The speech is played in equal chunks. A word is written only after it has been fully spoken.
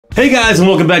Hey guys, and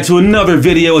welcome back to another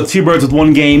video with Two Birds with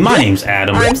One Game. My name's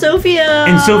Adam. I'm Sophia.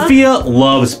 And Sophia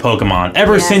loves Pokemon.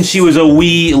 Ever since she was a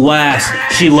wee lass,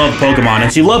 she loved Pokemon.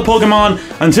 And she loved Pokemon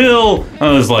until it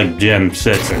was like Gen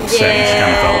 6 or 7. She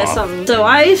kind of fell off. So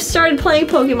I started playing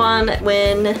Pokemon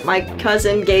when my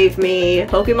cousin gave me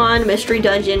Pokemon Mystery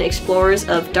Dungeon Explorers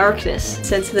of Darkness.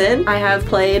 Since then, I have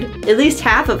played at least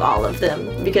half of all of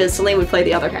them because Celine would play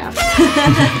the other half.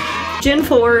 Gen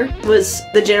 4 was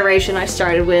the generation I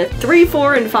started with. 3,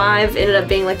 4, and 5 ended up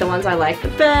being like the ones I liked the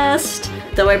best,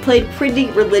 though I played pretty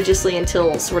religiously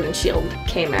until Sword and Shield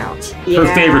came out.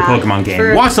 Her favorite Pokemon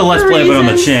game. Watch the Let's Play of it on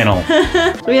the channel.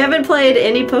 We haven't played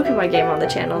any Pokemon game on the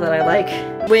channel that I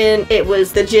like. When it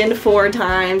was the Gen 4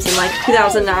 times in like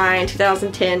 2009,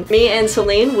 2010, me and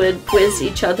Celine would quiz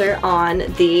each other on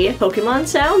the Pokemon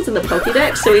sounds in the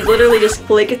Pokédex. So we'd literally just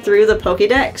flick through the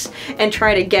Pokédex and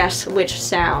try to guess which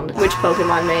sound, which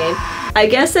Pokemon made. I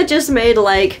guess that just made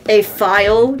like a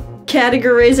file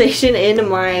categorization in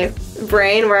my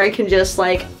brain where I can just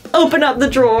like open up the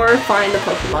drawer, find the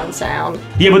Pokemon sound.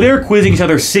 Yeah, but they were quizzing each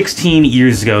other 16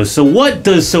 years ago, so what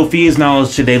does Sophia's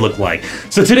knowledge today look like?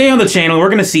 So today on the channel, we're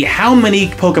gonna see how many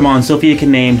Pokemon Sophia can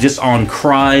name just on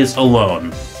CRIES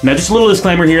alone. Now, just a little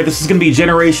disclaimer here, this is gonna be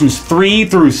generations 3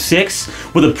 through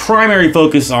 6, with a primary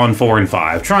focus on 4 and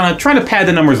 5. Trying to pad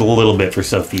the numbers a little bit for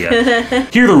Sophia.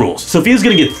 Here are the rules. Sophia's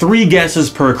gonna get 3 guesses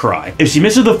per cry. If she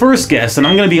misses the first guess, then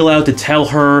I'm gonna be allowed to tell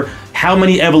her how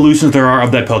many evolutions there are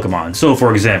of that Pokemon. So,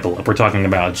 for example, if we're talking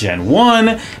about Gen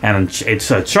 1, and it's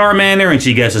a Charmander, and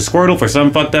she guesses Squirtle for some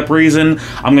fucked up reason,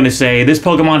 I'm gonna say this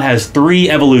Pokemon has 3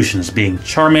 evolutions, being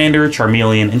Charmander,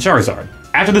 Charmeleon, and Charizard.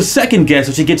 After the second guess,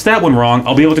 if she gets that one wrong,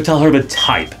 I'll be able to tell her the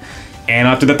type. And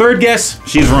after the third guess,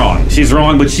 she's wrong. She's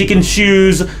wrong, but she can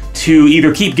choose to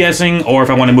either keep guessing, or if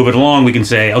I want to move it along, we can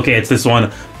say, okay, it's this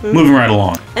one, moving right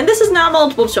along. And this is not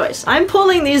multiple choice. I'm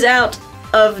pulling these out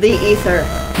of the ether.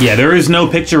 Yeah, there is no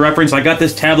picture reference. I got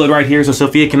this tablet right here, so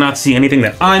Sophia cannot see anything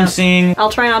that I'm seeing. I'll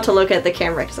try not to look at the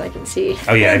camera because I can see.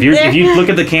 Oh yeah, if you look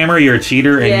at the camera, you're a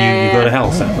cheater and you go to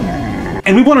hell, so.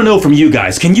 And we want to know from you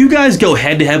guys, can you guys go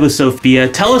head-to-head with Sophia?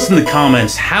 Tell us in the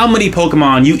comments how many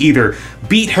Pokemon you either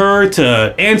beat her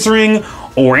to answering,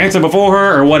 or answer before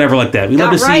her, or whatever like that. We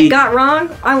love to see. Got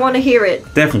wrong? I want to hear it.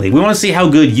 Definitely. We want to see how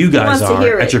good you guys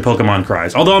are at your Pokemon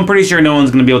cries. Although I'm pretty sure no one's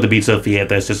going to be able to beat Sophia at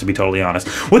this, just to be totally honest.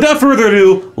 Without further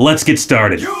ado, let's get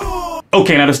started.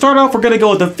 Okay, now to start off, we're going to go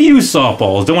with a few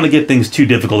softballs. Don't want to get things too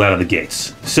difficult out of the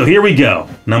gates. So here we go.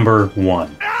 Number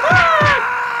 1.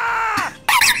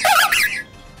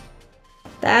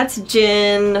 That's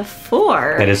Gen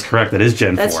 4. That is correct. That is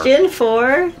Gen 4. That's Gen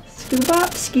 4. Scoop-bop,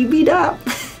 Scooby-Dop.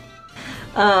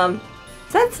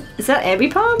 Is that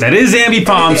Ambipom? That is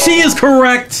Ambipom. She is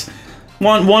correct.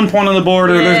 One point on the board.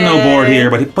 Or there's no board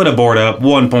here, but he put a board up.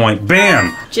 1 point.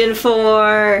 Bam. Gen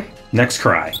 4. Next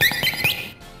cry.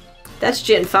 That's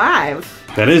Gen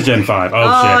 5. That is Gen 5.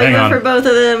 Oh shit, hang on. For both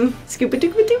of them.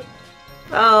 Scoop-a-doop-a-doop.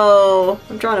 Oh,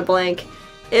 I'm drawing a blank.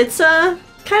 It's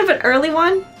kind of an early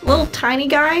one. Little tiny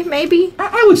guy, maybe?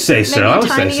 I would say so. I would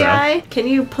say so. Guy. Can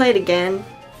you play it again?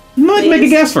 Make a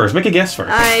guess first. Make a guess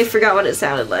first. I forgot what it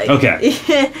sounded like. Okay.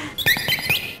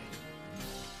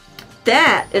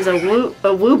 That is a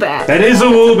Woobat. That is a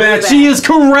Woobat. She is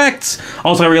correct.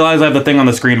 Also, I realize I have the thing on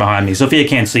the screen behind me. Sophia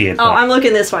can't see it. Oh, I'm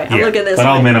looking this way. I'm looking this way. But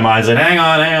I'll minimize it. Hang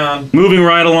on. Moving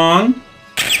right along.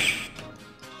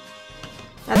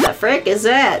 What the frick is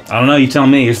that? I don't know. You tell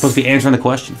me. You're supposed to be answering the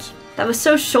questions. That was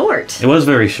so short. It was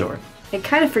very short. And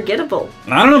kind of forgettable.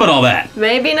 I don't know about all that.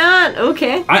 Maybe not.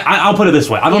 Okay. I'll put it this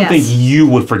way. I don't think you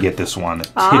would forget this one,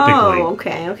 typically. Oh,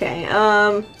 okay.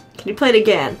 Can you play it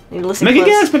again? I need to listen Make a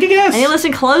guess. I need to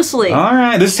listen closely. All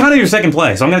right. This is kind of your second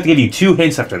play, so I'm going to have to give you 2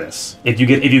 hints after this. If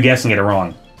you guess and get it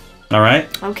wrong. All right?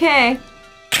 Okay.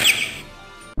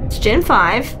 It's Gen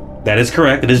 5. That is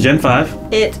correct. It is Gen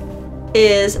 5. It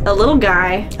is a little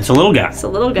guy. It's a little guy. It's a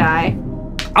little guy.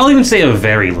 I'll even say a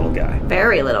very little guy.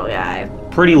 Very little guy.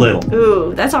 Pretty little.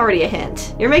 Ooh, that's already a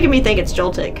hint. You're making me think it's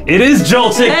Joltik. It is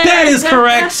Joltik. That is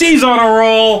correct. She's on a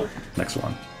roll. Next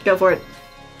one. Go for it.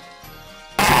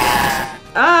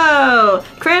 Oh,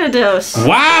 Cranidos.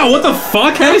 Wow, what the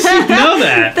fuck? How did she know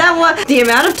that? That was the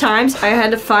amount of times I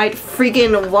had to fight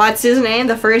freaking what's his name,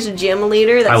 the first gym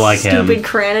leader. That stupid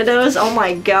Cranidos. Oh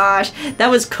my gosh, that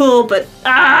was cool, but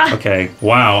Okay,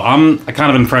 wow, I'm kind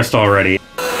of impressed already.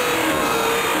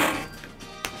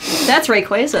 That's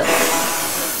Rayquaza.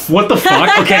 What the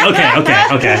fuck?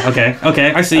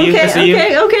 Okay. I see you.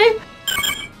 Okay.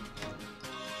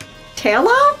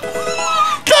 Taillow?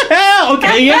 God hell?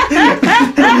 Okay, yeah.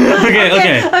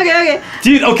 Okay.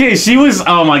 Dude, okay, she was,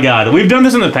 oh my god. We've done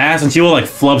this in the past, and she will, like,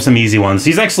 flub some easy ones.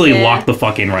 She's actually locked the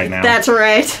fuck in right now. That's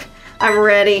right. I'm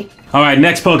ready. Alright,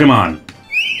 next Pokemon.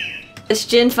 It's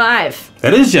Gen 5.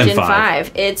 That is Gen 5. Gen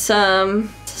 5. It's,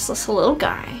 just a little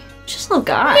guy. Just a little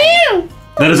guy. Meow.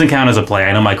 That doesn't count as a play.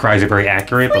 I know my cries are very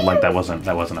accurate, but, like, that wasn't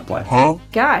a play. Huh?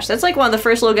 Gosh, that's like one of the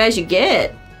first little guys you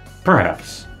get.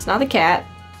 Perhaps. It's not the cat.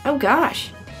 Oh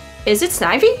gosh. Is it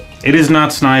Snivy? It is not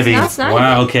Snivy. It's not Snivy.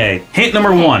 Wow, okay. Hint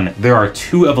number 1. There are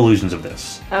 2 evolutions of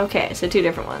this. Okay, so 2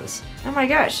 different ones. Oh my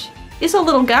gosh. It's a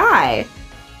little guy.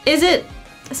 Is it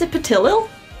Patilil?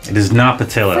 It is not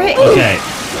Patillo. Frick. Okay,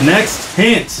 next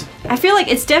hint. I feel like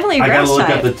it's definitely a I grass gotta look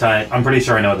type. up the type. I'm pretty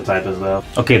sure I know what the type is, though.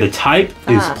 Okay, the type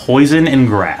is Ah. poison and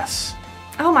grass.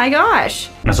 Oh my gosh.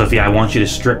 Now, Sophia, I want you to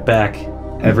strip back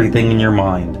everything in your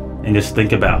mind and just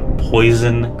think about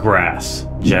poison grass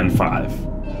Gen 5.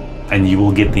 And you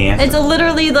will get the answer. It's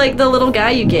literally like the little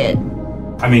guy you get.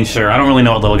 I mean, sure, I don't really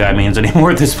know what little guy means anymore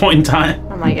at this point in time.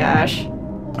 Oh my gosh.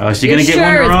 Oh, is she You're gonna get sure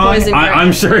one it's wrong? poison grass?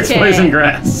 I'm sure it's Okay. poison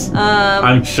grass.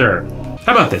 I'm sure.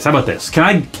 How about this? How about this? Can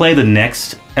I play the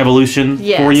next evolution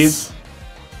for you? Yes.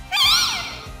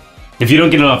 If you don't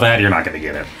get it off that, you're not gonna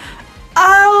get it.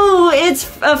 Oh, it's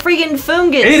a freaking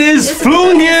fungus. It is It's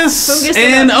Fungus Fungus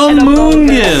and and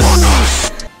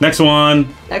Amoongus. Next one.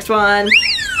 Next one.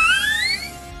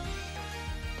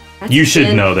 That's You should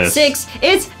Gen know this. 6.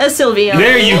 It's a Sylveon.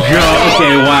 There you go.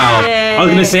 Okay, wow. Yay. I was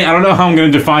gonna say, I don't know how I'm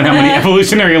gonna define how many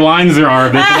evolutionary lines there are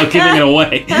without giving it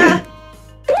away.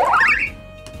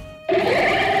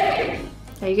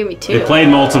 Oh, you give me 2. They played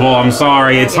multiple, I'm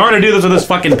sorry. It's hard to do this with this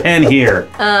fucking pen here.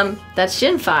 That's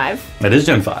Gen 5. That is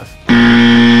Gen 5.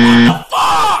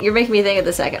 You're making me think of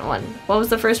the second one. What was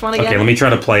the first one again? Okay, let me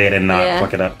try to play it and not Yeah.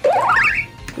 fuck it up.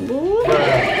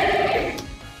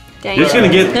 Dang You're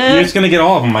just gonna get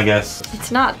all of them, I guess. It's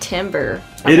not Timber.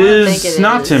 It is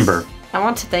not Timber. I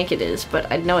want to think it is,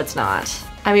 but I know it's not.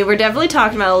 I mean, we're definitely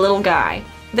talking about a little guy.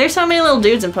 There's so many little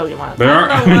dudes in Pokemon. There are.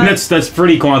 I mean, that's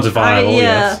pretty quantifiable.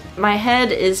 yeah. Yes. My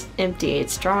head is empty.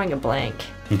 It's drawing a blank.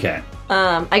 Okay.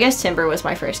 I guess Timber was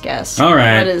my first guess. All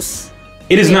right. That is.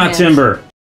 It is not hint. Timber.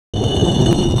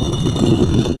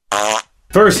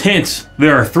 First hint: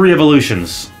 there are 3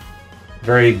 evolutions.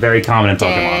 Very, very common in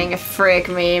Pokemon. Dang, frick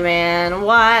me, man.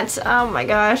 What? Oh my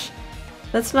gosh.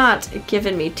 That's not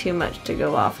giving me too much to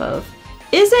go off of.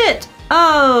 Is it?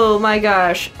 Oh my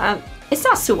gosh. It's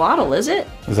not Sewaddle, is it?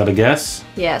 Is that a guess?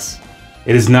 Yes.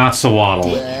 It is not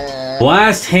Sewaddle.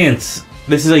 Last hint: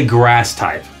 this is a grass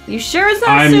type. You sure it's not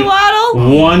I'm Sewaddle?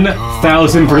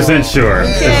 1000% sure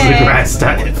this is a grass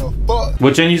type. Fuck.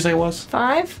 What gen you say it was?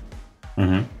 5?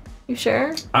 Mm-hmm. You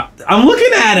sure? I'm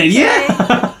looking at it.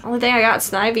 Yeah. Only thing I got,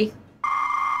 Snivy.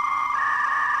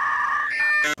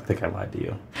 I think I lied to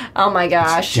you. Oh my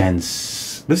gosh.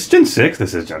 This is Gen 6.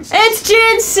 This is Gen 6. It's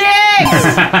Gen 6!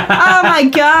 Oh my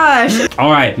gosh.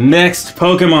 All right, next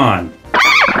Pokemon.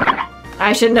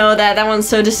 I should know that. That one's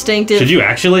so distinctive. Should you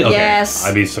actually? Okay. Yes.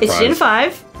 I'd be surprised. It's Gen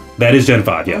 5. That is Gen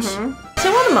 5, yes. Is it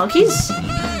one of the monkeys?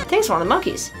 I think it's one of the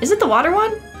monkeys. Is it the water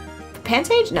one?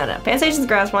 Pansage? No. Pansage is the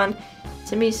grass one.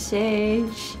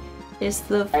 Simisage is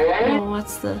the... Oh,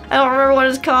 what's the... I don't remember what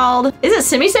it's called. Is it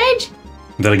Simisage?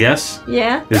 Is that a guess?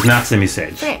 Yeah. It's not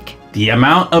Simisage. Frick. The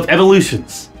amount of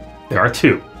evolutions, there are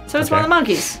 2. So it's one of the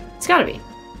monkeys. It's gotta be.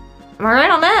 Am I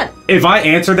right on that? If I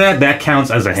answer that, that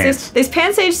counts as a hint. There's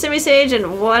Pansage, Simisage,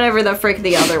 and whatever the frick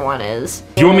the other one is.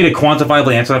 If you want me to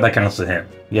quantifiably answer that, that counts as a hint.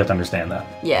 You have to understand that.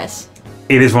 Yes.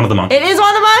 It is one of the monkeys. It is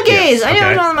one of the monkeys! Yes, I knew it okay.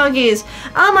 was one of the monkeys.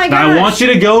 Oh my Now gosh. I want you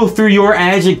to go through your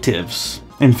adjectives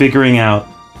and figuring out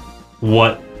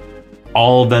what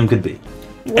all of them could be.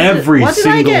 Every what did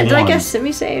single I get? one. Did I guess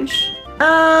Simisage?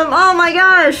 Oh my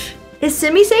gosh. Is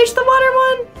Simisage the water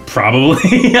one?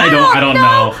 Probably. I don't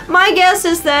know. My guess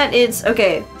is that it's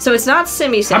okay. So it's not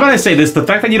Simisage. How about I say this? The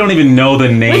fact that you don't even know the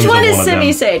names Which one of is one of them.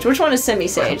 Simisage? Which one is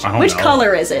Simisage? I don't Which know.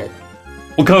 color is it?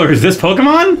 What color is this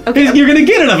Pokemon? Okay. You're gonna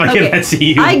get it if I Okay. give that to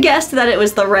you. I guessed that it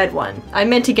was the red one. I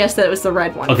meant to guess that it was the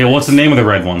red one. Okay, what's the name of the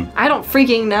red one? I don't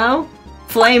freaking know.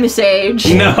 Flame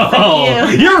Sage. No,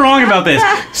 Thank you. you're wrong about this.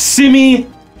 Simi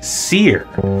Seer.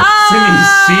 Simi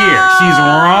Seer. She's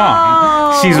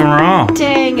wrong. She's wrong.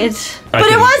 Dang it. But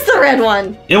Okay. it was the red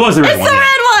one. It was the red It's one. the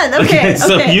red one. Okay. Okay,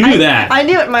 so okay. you knew that. I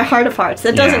knew it in my heart of hearts.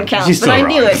 That Yeah, doesn't count, she's but still I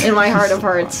knew wrong. it in my heart of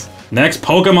hearts. Next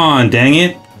Pokemon, dang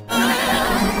it.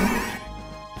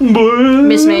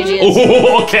 Miss Magius.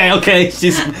 Oh, okay.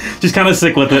 She's kind of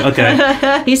sick with it.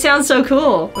 Okay. He sounds so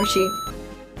cool. Where's she?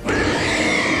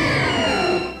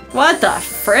 What the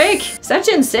frick? Is that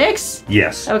Gen 6?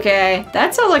 Yes. Okay,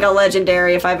 that sounds like a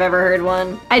legendary if I've ever heard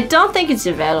one. I don't think it's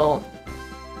Yveltal.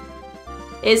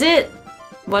 Is it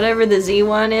whatever the Z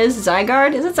one is?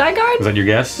 Zygarde? Is it Zygarde? Is that your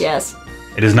guess? Yes.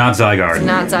 It is not Zygarde. It's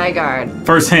not Zygarde.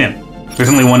 First hint. There's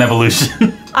only one evolution.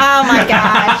 Oh my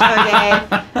gosh, okay.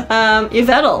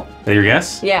 Yveltal. Is that your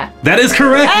guess? Yeah. That is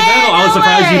correct, Hey, Yveltal. I was no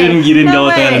surprised way. you didn't No go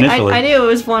with that way. initially. I knew it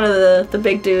was one of the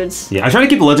big dudes. Yeah, I try to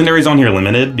keep the legendaries on here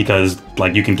limited because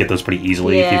like you can get those pretty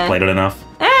easily if you've played it enough.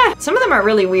 Some of them are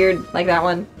really weird, like that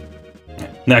one.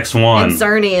 Next one. And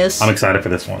Xerneas. I'm excited for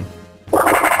this one.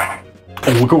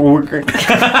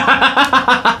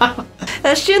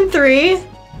 That's Gen 3.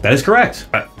 That is correct.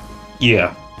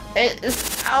 Yeah.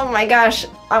 Oh my gosh.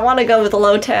 I want to go with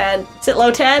Lotad. Is it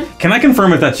Lotad? Can I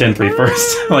confirm if that's Gen 3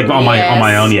 first? Like on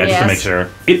my own, yeah, just to make sure.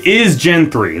 It is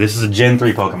Gen 3. This is a Gen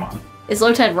 3 Pokemon. Is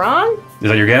Lotad wrong? Is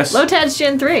that your guess? Lotad's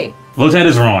Gen 3. Lotad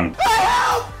is wrong.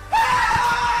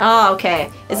 Oh,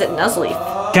 okay. Is it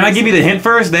Nuzleaf? Can I give you the hint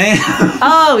first, Dan?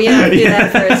 Oh, yeah, do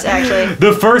that first, actually.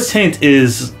 The first hint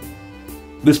is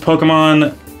this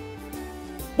Pokemon.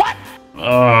 What?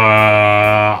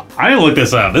 I didn't look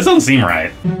this up. This doesn't seem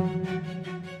right.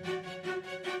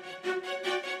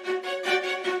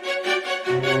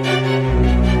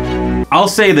 I'll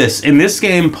say this. In this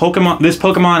game, this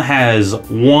Pokemon has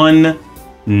one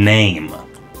name. How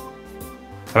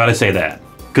about I say that?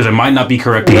 Because it might not be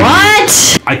correct.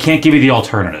 What? I can't give you the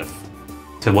alternative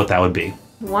to what that would be.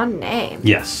 One name?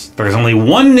 Yes. There's only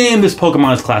one name this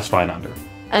Pokemon is classified under.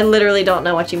 I literally don't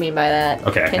know what you mean by that.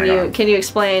 Okay, Can you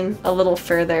explain a little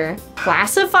further?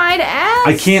 Classified as?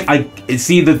 I can't.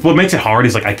 See. What makes it hard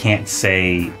is like I can't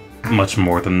say much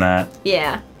more than that.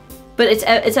 Yeah, but it's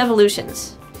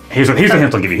evolutions. Here's the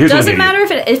hint I'll give you. Doesn't matter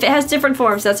if it has different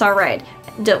forms. That's all right.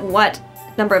 What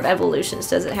number of evolutions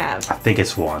does it have? I think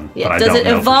it's one. Yeah. But Does I it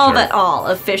don't know evolve for sure. at all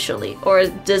officially, or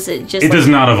does it just? It does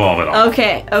not evolve at all.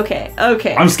 Okay.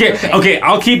 I'm scared. Okay,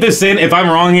 I'll keep this in. If I'm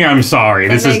wrong here, I'm sorry.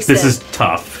 This is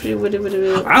tough. I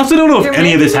also don't know if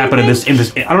any of this happened in this.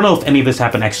 I don't know if any of this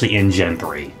happened actually in Gen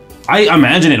 3. I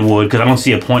imagine it would because I don't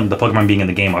see a point in the Pokemon being in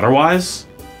the game otherwise.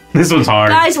 This one's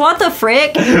hard. Guys, what the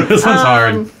frick? This one's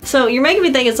hard. So you're making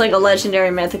me think it's like a legendary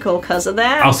mythical because of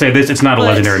that. I'll say this: it's not a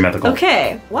legendary mythical.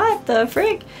 Okay, what the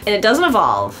frick? And it doesn't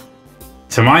evolve.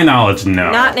 To my knowledge,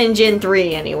 no. Not in Gen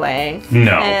 3 anyway.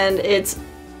 No. And it's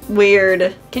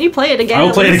weird. Can you play it again?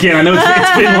 I'll play it again. I know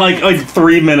it's been like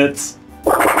 3 minutes.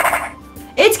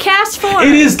 It's cast form.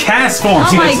 It is cast form. Oh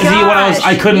See, my gosh.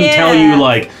 I couldn't tell you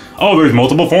like, oh, there's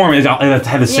multiple forms. It has to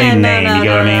have the same name. You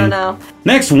know what I mean? No.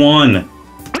 Next one.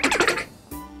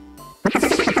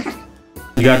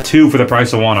 You got 2 for the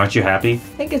price of 1. Aren't you happy? I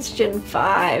think it's Gen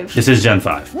 5. This is Gen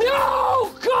 5.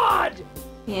 No, God!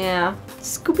 Yeah.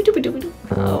 Scooby Dooby Dooby Doo.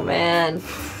 Oh man.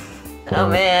 Oh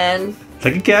man.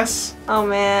 Take a guess. Oh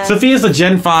man. Sophia's the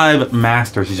Gen 5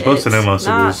 master. She's supposed to know most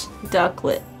of these.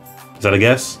 Ducklet. Is that a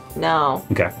guess? No.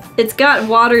 Okay. It's got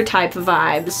water type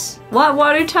vibes. What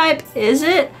water type is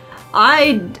it?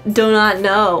 I do not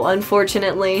know,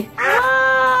 unfortunately.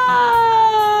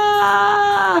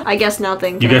 I guess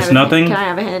nothing. You guess nothing? Can I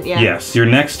have a hint? Yeah. Yes. Your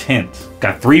next hint.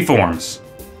 Got 3 forms.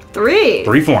 3?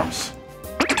 3 forms.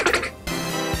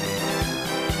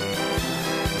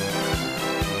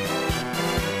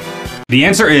 The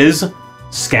answer is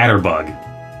Scatterbug.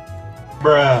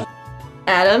 Bruh.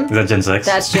 Adam? Is that Gen 6?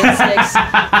 That's Gen 6.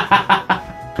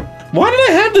 Why did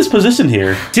I have this position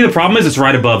here? See, the problem is it's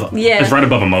right above. Yeah. It's right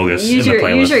above Amogus in the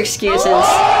playlist. Use your excuses.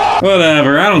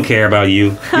 Whatever. I don't care about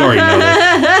you. You already know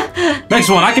this. Next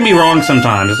one. I can be wrong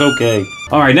sometimes. It's okay.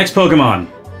 All right. Next Pokemon.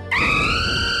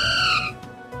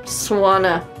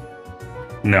 Swanna.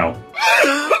 No.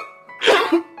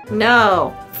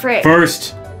 No. Frick.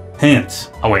 First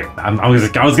hint. Oh wait. I was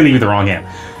gonna give you the wrong hint.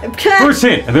 First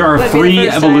hint. There are Wait, 3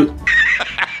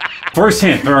 First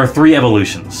hint. There are 3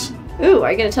 evolutions. Ooh,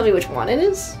 are you gonna tell me which one it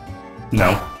is?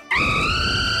 No.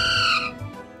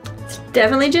 It's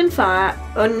definitely Gen 5.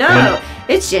 Oh no,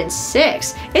 it's Gen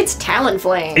 6. It's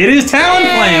Talonflame. It is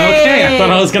Talonflame. Okay, I thought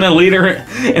I was gonna lead her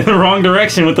in the wrong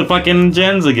direction with the fucking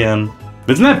gens again.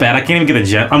 But isn't that bad? I can't even get the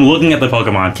gen. I'm looking at the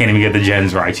Pokemon. Can't even get the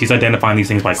gens right. She's identifying these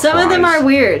things by Some of them cries. are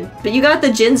weird, but you got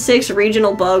the Gen 6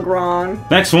 regional bug wrong.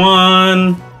 Next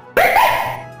one.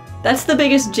 That's the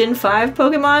biggest Gen 5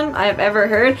 Pokemon I have ever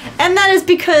heard, and that is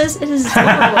because it is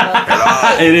Zora.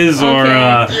 It is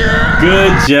Zora. Okay.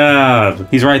 Good job.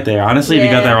 He's right there. Honestly, if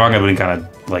you got Yeah. that wrong, I would have been kind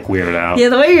of like weirded out. Yeah,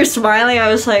 the way you're smiling, I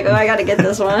was like, oh, I gotta get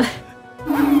this one.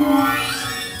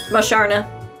 Masharna.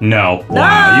 No.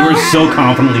 Wow. You were so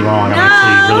confidently wrong. I'm No.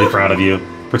 actually really proud of you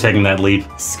for taking that leap.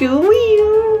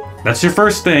 Scooby-Doo. That's your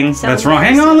first thing. Sounds That's wrong.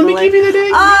 very Hang on. Let me similar. give you the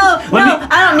ding. Oh, Let no, me-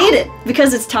 I don't need it,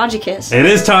 because it's Tajikis. It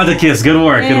is Togekiss. Good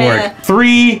work. Good Yeah. work.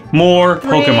 3 more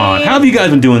Pokemon. How have you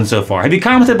guys been doing so far? Have you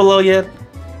commented below yet?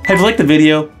 Have you liked the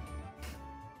video? Have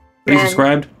you Man.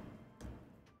 subscribed?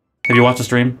 Have you watched the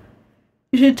stream?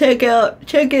 You should check it out.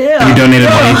 Have you donated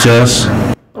money to us?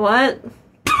 What?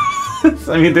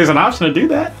 I mean, there's an option to do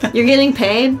that. You're getting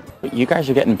paid? You guys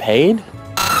are getting paid?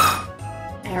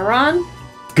 Aaron?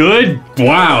 Good.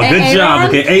 Wow. Good Hey, job. Aaron?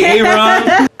 Okay. Hey,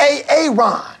 Ron. Hey,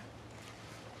 Aaron,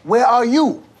 where are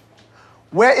you?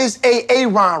 Where is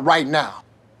Aaron right now?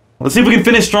 Let's see if we can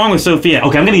finish strong with Sophia.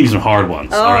 Okay, I'm gonna give you some hard ones.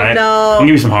 Oh, all right? no. I'm gonna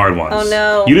give you some hard ones. Oh,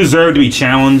 no. You deserve to be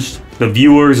challenged. The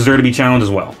viewers deserve to be challenged as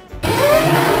well.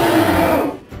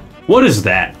 What is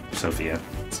that, Sophia?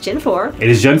 It's Gen 4. It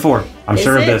is Gen 4. I'm Is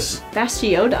sure it? of this.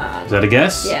 Bastiodon. Is that a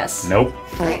guess? Yes. Nope.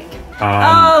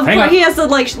 Oh, hang but on. he has the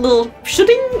like little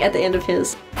shooting at the end of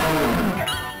his.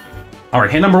 All right,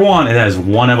 hit number 1. It has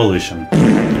 1 evolution.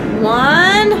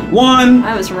 1? 1.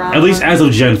 I was wrong. At least as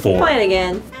of Gen 4. Play it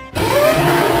again.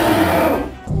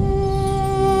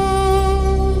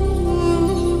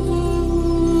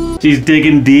 She's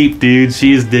digging deep, dude.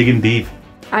 She is digging deep.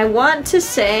 I want to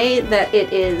say that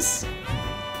it is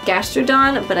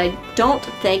Gastrodon, but I don't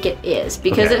think it is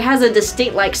because Okay. it has a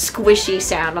distinct like squishy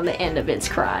sound on the end of its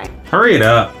cry. Hurry it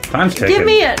up. Time's ticking. Give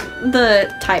me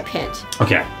the type hint.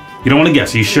 Okay. You don't want to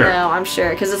guess. Are you sure? No, I'm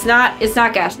sure because it's not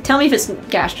Gastrodon. Tell me if it's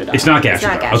Gastrodon. It's not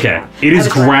Gastrodon. Okay. It is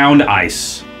ground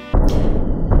ice.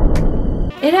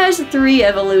 It has 3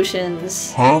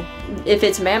 evolutions. Huh? If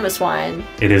it's Mamoswine.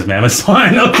 It is Mammoth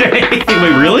Swine. Okay.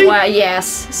 Wait, really? Well,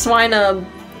 yes. Swinub,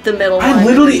 the middle one. I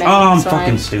literally. and Oh, I'm Mamoswine.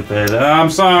 fucking stupid. I'm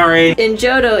sorry. In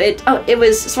Johto, it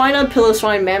was Swinub,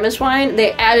 Piloswine, Mamoswine.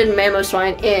 They added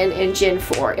Mamoswine in Gen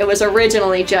 4. It was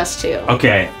originally just 2.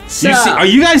 Okay. So-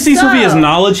 You guys see so- Sophia's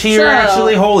knowledge here? so-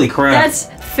 Actually, holy crap. That's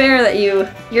fair that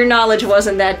your knowledge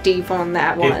wasn't that deep on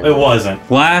that one. It wasn't.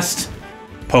 Last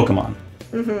Pokemon.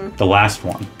 Mm-hmm. The last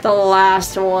one. The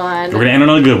last one. We're gonna end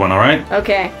on a good one. All right.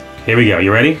 Okay. Here we go.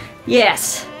 You ready?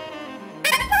 Yes.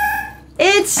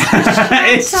 It's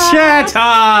It's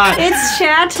Chatot. It's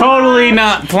Chatot. Totally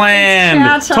not planned.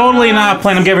 Chatot. Totally not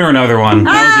planned. I'm giving her another one.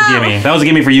 That was a gimme. That was a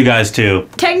gimme for you guys too.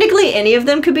 Technically, any of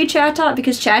them could be Chatot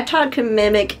because Chatot can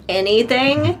mimic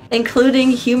anything, including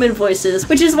human voices,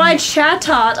 which is why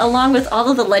Chatot, along with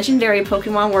all of the legendary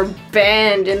Pokemon, were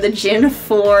banned in the Gen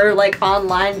 4 like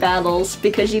online battles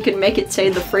because you could make it say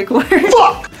the freak word.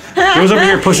 Fuck! It was over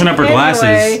here pushing up her glasses.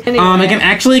 Anyway. It can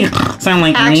actually sound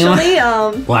like Actually,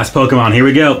 Last Pokemon. Here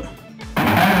we go.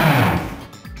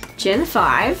 Gen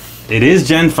 5. It is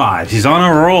Gen 5. She's on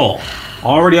a roll.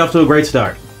 Already off to a great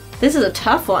start. This is a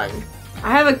tough one.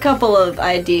 I have a couple of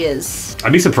ideas.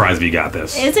 I'd be surprised if you got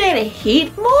this. Is it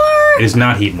Heatmore? It is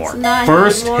not Heatmore. not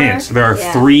First Heatmore? hint, there are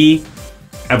Yeah. 3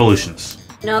 evolutions.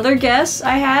 Another guess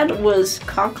I had was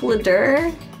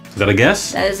Conkeldurr. Is that a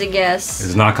guess? That is a guess.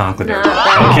 It's not Conkeldurr. Not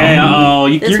that Okay, uh-oh.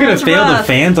 You're This gonna one's fail the rough.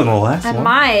 fans on the last I one.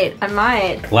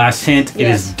 might. Last hint, it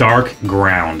is Yes. dark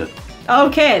ground.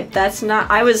 Okay, that's not.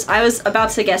 I was about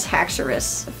to guess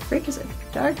Haxorus. The frick is a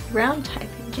dark ground type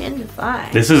in Gen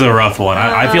 5. This is a rough one.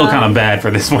 I feel kind of bad for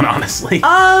this one, honestly.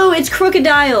 Oh, it's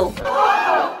Crocodile.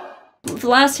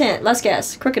 Last hint. Let's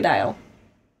guess. Crocodile.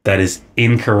 That is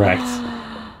incorrect.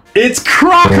 It's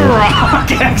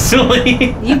Krokorok,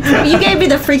 actually. You gave me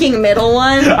the freaking middle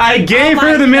one. I gave Oh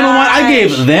her my the middle one. I gosh.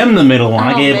 gave them the middle one.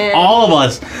 I Oh, gave man. all of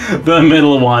us the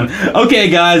middle one. Okay,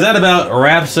 guys, that about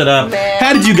wraps it up. Man.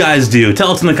 How did you guys do?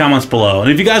 Tell us in the comments below. And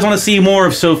if you guys want to see more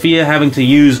of Sophia having to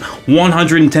use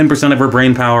 110% of her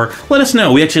brain power, let us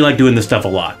know. We actually like doing this stuff a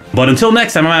lot. But until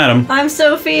next time, I'm Adam. I'm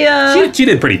Sophia. She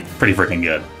did pretty freaking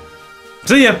good.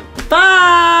 See ya.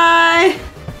 Bye.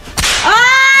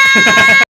 Ah!